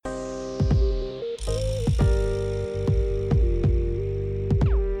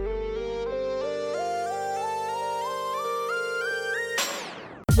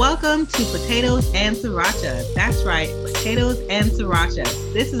Welcome to Potatoes and Sriracha. That's right, Potatoes and Sriracha.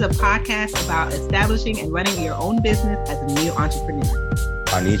 This is a podcast about establishing and running your own business as a new entrepreneur.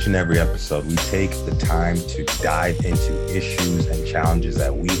 On each and every episode, we take the time to dive into issues and challenges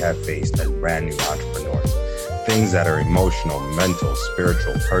that we have faced as brand new entrepreneurs. Things that are emotional, mental,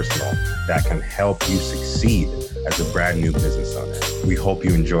 spiritual, personal, that can help you succeed as a brand new business owner. We hope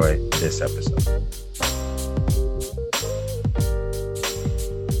you enjoy this episode.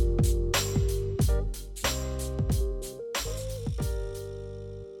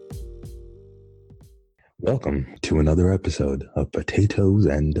 Welcome to another episode of Potatoes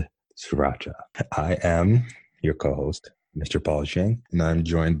and Sriracha. I am your co-host, Mr. Paul Sheng, and I'm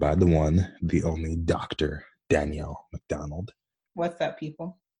joined by the one, the only Dr. Danielle McDonald. What's up,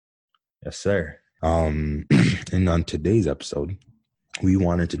 people? Yes, sir. And on today's episode, we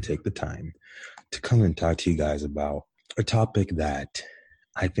wanted to take the time to come and talk to you guys about a topic that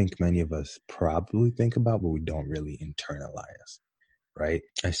I think many of us probably think about, but we don't really internalize. Right?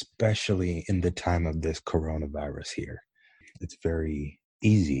 Especially in the time of this coronavirus here. It's very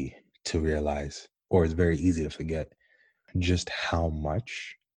easy to realize, or it's very easy to forget just how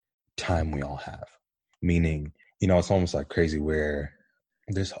much time we all have. Meaning, it's almost like crazy where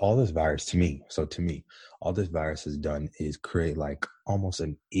there's all this virus to me. So to me, all this virus has done is create like almost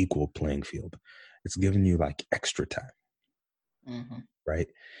an equal playing field. It's given you like extra time. Right?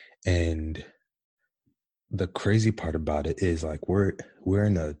 And the crazy part about it is like we're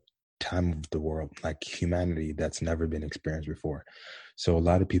in a time of the world, like humanity, that's never been experienced before. So a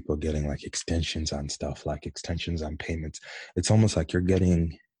lot of people are getting like extensions on stuff, like extensions on payments. It's almost like you're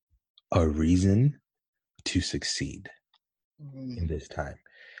getting a reason to succeed in this time.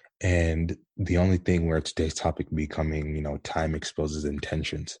 And the only thing where today's topic becoming, time exposes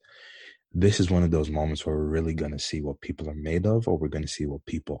intentions. This is one of those moments where we're really going to see what people are made of, or we're going to see what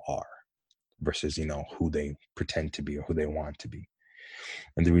people are. Versus, who they pretend to be or who they want to be.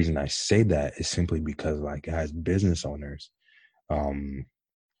 And the reason I say that is simply because, like, as business owners,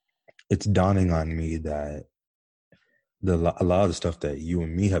 it's dawning on me that a lot of the stuff that you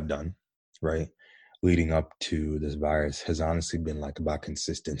and me have done, right, leading up to this virus has honestly been like about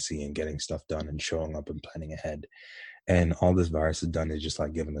consistency and getting stuff done and showing up and planning ahead. And all this virus has done is just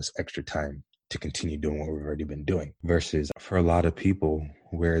like giving us extra time to continue doing what we've already been doing. Versus for a lot of people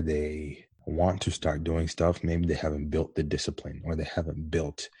where they want to start doing stuff, maybe they haven't built the discipline, or they haven't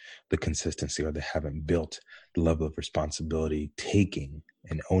built the consistency, or they haven't built the level of responsibility taking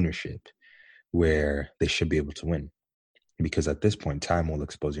and ownership where they should be able to win. Because at this point, time will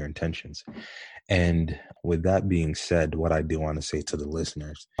expose your intentions. And with that being said, what I do want to say to the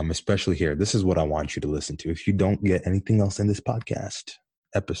listeners, especially here, this is what I want you to listen to. If you don't get anything else in this podcast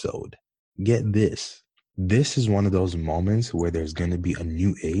episode, get this. This is one of those moments where there's going to be a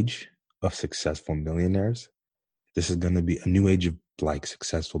new age of successful millionaires. This is going to be a new age of like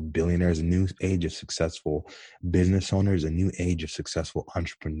successful billionaires, a new age of successful business owners, a new age of successful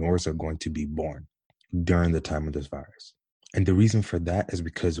entrepreneurs are going to be born during the time of this virus. And the reason for that is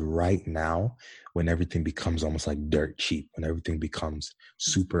because right now, when everything becomes almost like dirt cheap, when everything becomes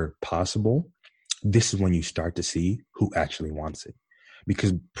super possible, this is when you start to see who actually wants it.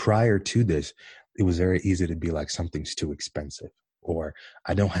 Because prior to this, it was very easy to be like, something's too expensive, or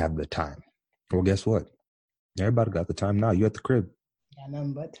I don't have the time. Well, guess what? Everybody got the time now. You at the crib. Got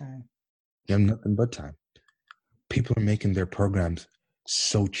nothing but time. You have nothing but time. People are making their programs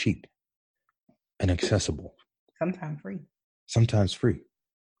so cheap and accessible. Sometimes free.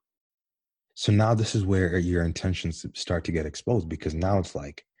 So now this is where your intentions start to get exposed, because now it's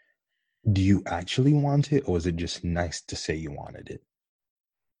like, do you actually want it, or is it just nice to say you wanted it?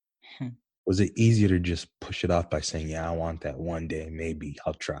 Was it easier to just push it off by saying, yeah, I want that one day, maybe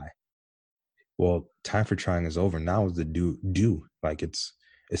I'll try? Well, time for trying is over. Now is the do. Like it's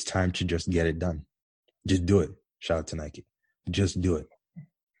time to just get it done. Just do it. Shout out to Nike. Just do it.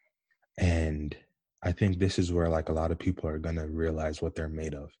 And I think this is where like a lot of people are going to realize what they're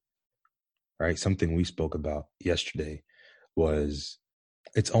made of. Right? Something we spoke about yesterday was,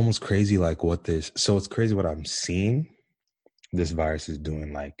 it's almost crazy like it's crazy what I'm seeing this virus is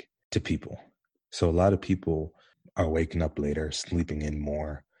doing like to people. So a lot of people are waking up later, sleeping in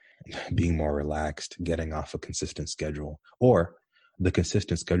more, being more relaxed, getting off a consistent schedule, or the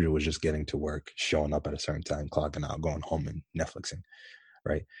consistent schedule was just getting to work, showing up at a certain time, clocking out, going home and Netflixing,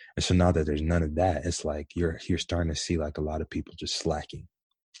 right? And so now that there's none of that, it's like you're starting to see like a lot of people just slacking.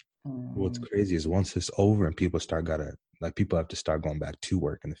 What's crazy is once it's over and people have to start going back to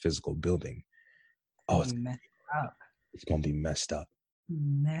work in the physical building. It's gonna be messed up.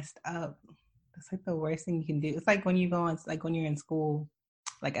 It's like the worst thing you can do. It's like when you're in school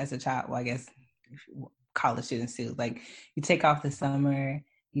like as a child, well, I guess college students too. Like you take off the summer,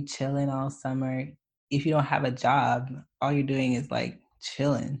 you chilling all summer. If you don't have a job, all you're doing is like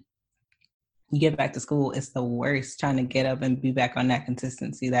chilling. You get back to school, it's the worst trying to get up and be back on that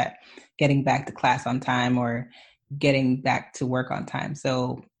consistency, that getting back to class on time or getting back to work on time.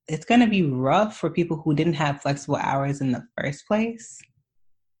 So it's going to be rough for people who didn't have flexible hours in the first place.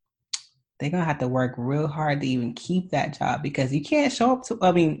 They're going to have to work real hard to even keep that job, because you can't show up to,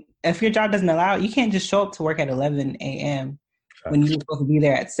 I mean, if your job doesn't allow it, you can't just show up to work at 11 a.m. when you're supposed to be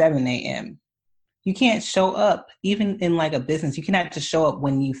there at 7 a.m. You can't show up, even in like a business. You cannot just show up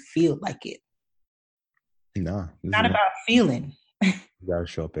when you feel like it. No. It's not about feeling. You gotta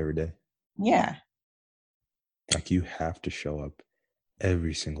show up every day. Yeah. Like you have to show up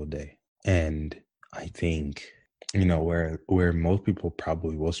every single day. And I think, you know, where most people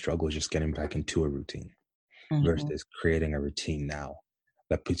probably will struggle is just getting back into a routine versus creating a routine now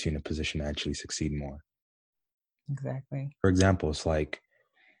that puts you in a position to actually succeed more. Exactly. For example, it's like,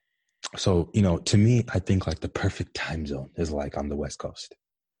 so, you know, to me, I think like the perfect time zone is like on the West Coast.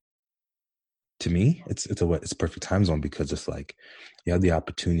 To me, it's a perfect time zone because it's like you have the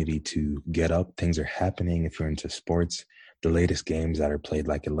opportunity to get up. Things are happening. If you're into sports, the latest games that are played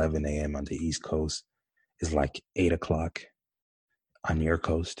like 11 a.m. on the East Coast is like 8 o'clock on your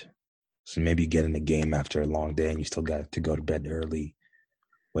coast. So maybe you get in a game after a long day and you still got to go to bed early,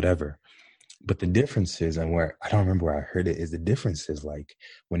 whatever. But the difference is, and where I don't remember where I heard it, is the difference is like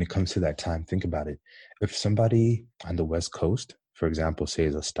when it comes to that time, think about it. If somebody on the West Coast, for example, say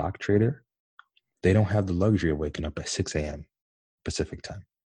is a stock trader, they don't have the luxury of waking up at 6 a.m. Pacific time.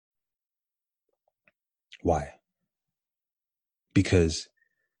 Why? Because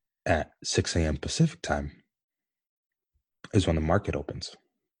at 6 a.m. Pacific time is when the market opens.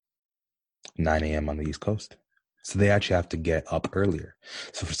 9 a.m. on the East Coast. So they actually have to get up earlier.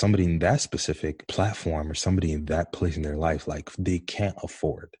 So for somebody in that specific platform or somebody in that place in their life, like they can't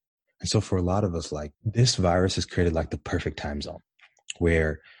afford. And so for a lot of us, like this virus has created like the perfect time zone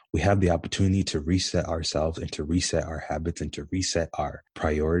where we have the opportunity to reset ourselves and to reset our habits and to reset our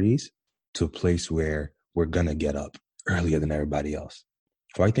priorities to a place where we're going to get up earlier than everybody else.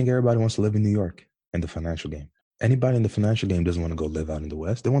 So I think everybody wants to live in New York in the financial game. Anybody in the financial game doesn't want to go live out in the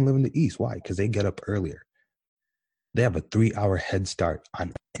West. They want to live in the East. Why? Because they get up earlier. They have a 3-hour head start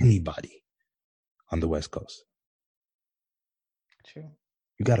on anybody on the West Coast. True.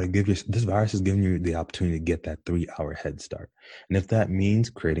 You got to this virus is giving you the opportunity to get that 3-hour head start. And if that means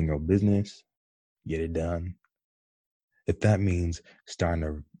creating your business, get it done. If that means starting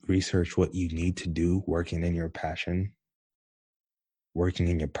to research what you need to do, working in your passion, working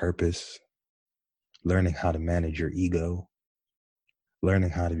in your purpose, learning how to manage your ego,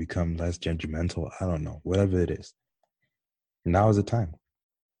 learning how to become less judgmental, I don't know, whatever it is. Now is the time.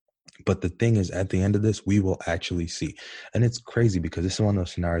 But the thing is, at the end of this, we will actually see. And it's crazy because this is one of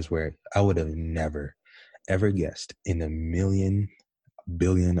those scenarios where I would have never, ever guessed in a million, a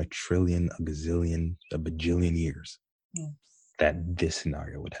billion, a trillion, a gazillion, a bajillion years that this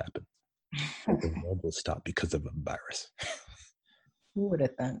scenario would happen. The world will stop because of a virus. Who would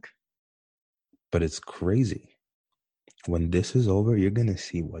have thunk? But it's crazy. When this is over, you're going to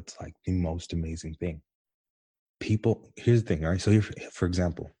see what's like the most amazing thing. People, here's the thing, right? So for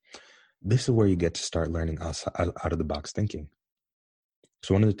example, this is where you get to start learning out of the box thinking.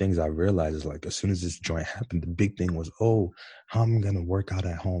 So one of the things I realized is like, as soon as this joint happened, the big thing was, oh, how am I going to work out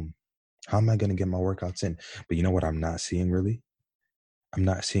at home? How am I going to get my workouts in? But you know what I'm not seeing really? I'm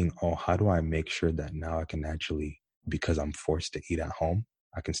not seeing, oh, how do I make sure that now I can actually, because I'm forced to eat at home,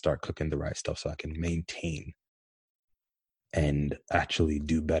 I can start cooking the right stuff so I can maintain and actually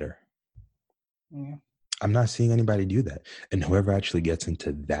do better. Yeah. I'm not seeing anybody do that. And whoever actually gets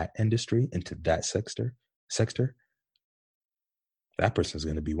into that industry, into that sector, that person's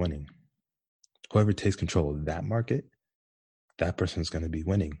going to be winning. Whoever takes control of that market, that person's going to be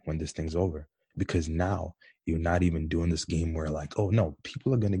winning when this thing's over. Because now you're not even doing this game where like, oh no,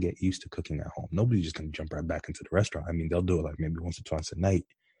 people are going to get used to cooking at home. Nobody's just going to jump right back into the restaurant. I mean, they'll do it like maybe once or twice a night.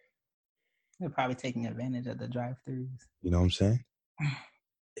 They're probably taking advantage of the drive-thrus. You know what I'm saying?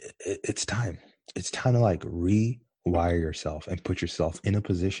 It's time. It's time to like rewire yourself and put yourself in a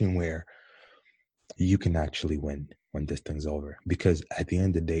position where you can actually win when this thing's over. Because at the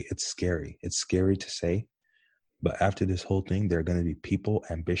end of the day, it's scary. It's scary to say, but after this whole thing, there are going to be people,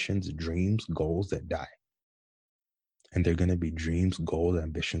 ambitions, dreams, goals that die. And there are going to be dreams, goals,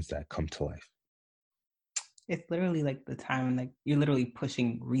 ambitions that come to life. It's literally like the time, like you're literally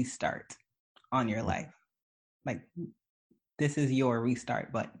pushing restart on your life. Like this is your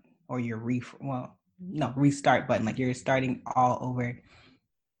restart button or your restart button. Like you're starting all over.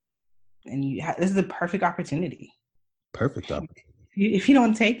 And this is a perfect opportunity. Perfect opportunity. If you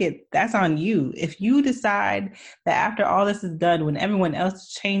don't take it, that's on you. If you decide that after all this is done, when everyone else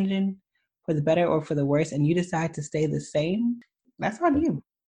is changing for the better or for the worse, and you decide to stay the same, that's on you.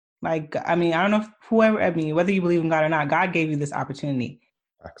 Like, I mean, I don't know if whether you believe in God or not, God gave you this opportunity.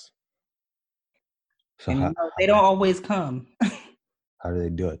 Facts. So And they don't always come. How do they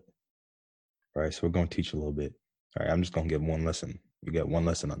do it? All right, so we're going to teach a little bit. All right, I'm just going to give one lesson. You get one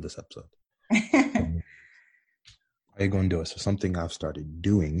lesson on this episode. How are you going to do it? So something I've started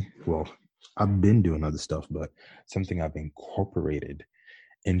doing, well, I've been doing other stuff, but something I've incorporated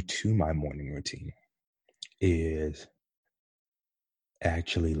into my morning routine is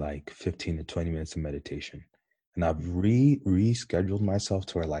actually like 15 to 20 minutes of meditation. And I've rescheduled myself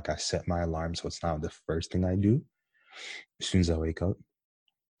to where like I set my alarm so it's not the first thing I do as soon as I wake up.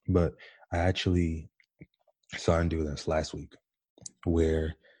 But I actually started doing this last week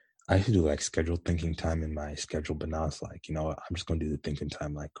where I used to do like scheduled thinking time in my schedule, but now it's like, I'm just going to do the thinking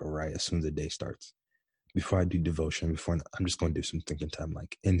time like right as soon as the day starts. Before I do devotion, I'm just going to do some thinking time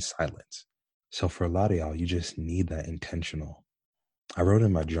like in silence. So for a lot of y'all, you just need that intentional. I wrote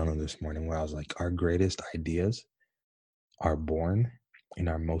in my journal this morning where I was like, our greatest ideas are born in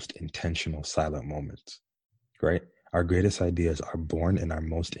our most intentional silent moments, right? Our greatest ideas are born in our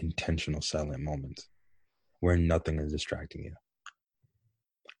most intentional silent moments where nothing is distracting you.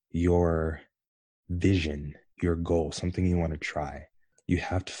 Your vision, your goal, something you want to try, you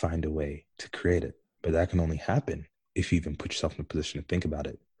have to find a way to create it. But that can only happen if you even put yourself in a position to think about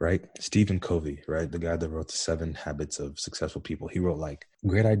it, right? Stephen Covey, right? The guy that wrote the 7 Habits of Successful People. He wrote like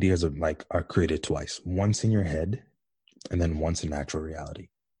great ideas are created twice, once in your head and then once in actual reality.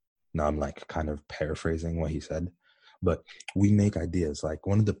 Now I'm like kind of paraphrasing what he said, but we make ideas. Like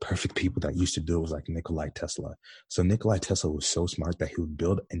one of the perfect people that used to do it was like Nikola Tesla. So Nikola Tesla was so smart that he would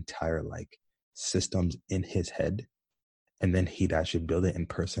build entire like systems in his head, and then he'd actually build it in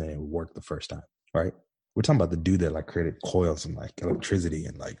person and it would work the first time, right? We're talking about the dude that like created coils and like electricity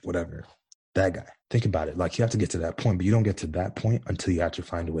and like whatever. That guy. Think about it. Like you have to get to that point, but you don't get to that point until you actually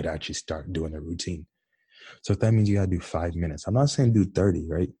find a way to actually start doing a routine. So if that means you gotta do 5 minutes, I'm not saying do 30,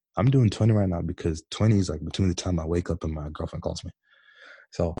 right? I'm doing 20 right now because 20 is like between the time I wake up and my girlfriend calls me.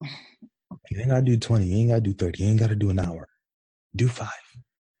 So you ain't gotta do 20, you ain't gotta do 30, you ain't gotta do an hour. Do 5.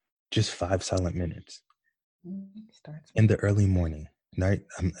 Just 5 silent minutes in the early morning, night.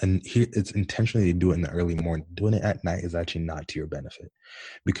 And here it's intentionally to do it in the early morning. Doing it at night is actually not to your benefit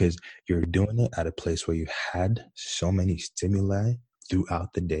because you're doing it at a place where you had so many stimuli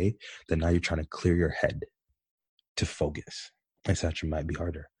throughout the day that now you're trying to clear your head to focus. It's actually might be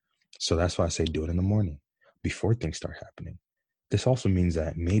harder. So that's why I say do it in the morning before things start happening. This also means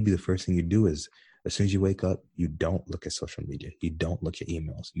that maybe the first thing you do is as soon as you wake up, you don't look at social media. You don't look at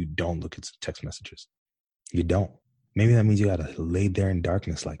emails. You don't look at text messages. You don't. Maybe that means you got to lay there in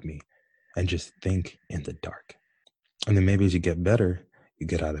darkness like me and just think in the dark. And then maybe as you get better, you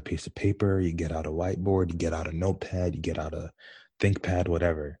get out a piece of paper, you get out a whiteboard, you get out a notepad, you get out a ThinkPad,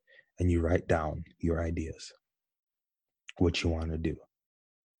 whatever, and you write down your ideas, what you want to do.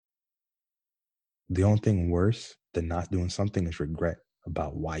 The only thing worse than not doing something is regret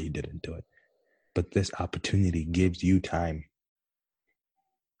about why you didn't do it. But this opportunity gives you time.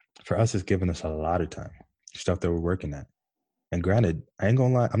 For us, it's given us a lot of time, stuff that we're working at. And granted, I ain't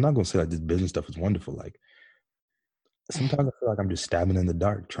gonna lie, I'm not gonna say like this business stuff is wonderful. Like sometimes I feel like I'm just stabbing in the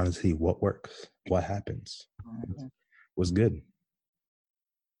dark, trying to see what works, what happens, what's good.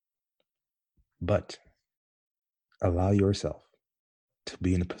 But allow yourself to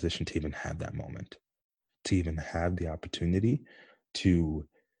be in a position to even have that moment, to even have the opportunity to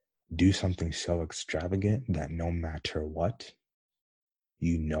do something so extravagant that no matter what,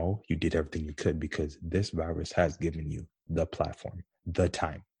 you did everything you could because this virus has given you the platform, the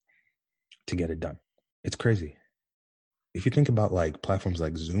time to get it done. It's crazy. If you think about like platforms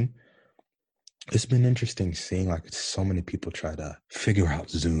like Zoom, it's been interesting seeing like so many people try to figure out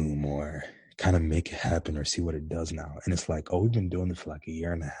Zoom or kind of make it happen or see what it does now. And it's like, oh, we've been doing this for like 1.5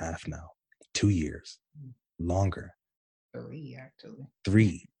 years now, 2 years, longer. 3, actually.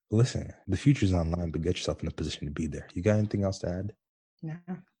 3. Listen, the future's online, but get yourself in a position to be there. You got anything else to add? No.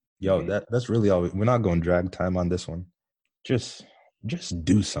 Yo, that's really all. We're not going to drag time on this one. Just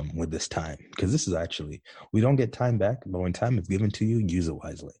do something with this time because this is actually, we don't get time back, but when time is given to you, use it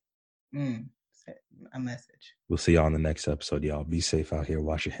wisely. A message. We'll see y'all on the next episode, y'all. Be safe out here.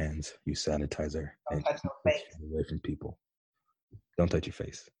 Wash your hands. Use sanitizer. Don't touch your face. Away from people. Don't touch your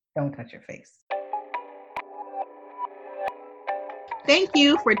face. Don't touch your face. Thank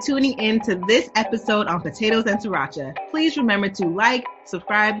you for tuning in to this episode on Potatoes and Sriracha. Please remember to like,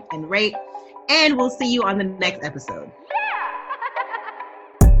 subscribe, and rate, and we'll see you on the next episode.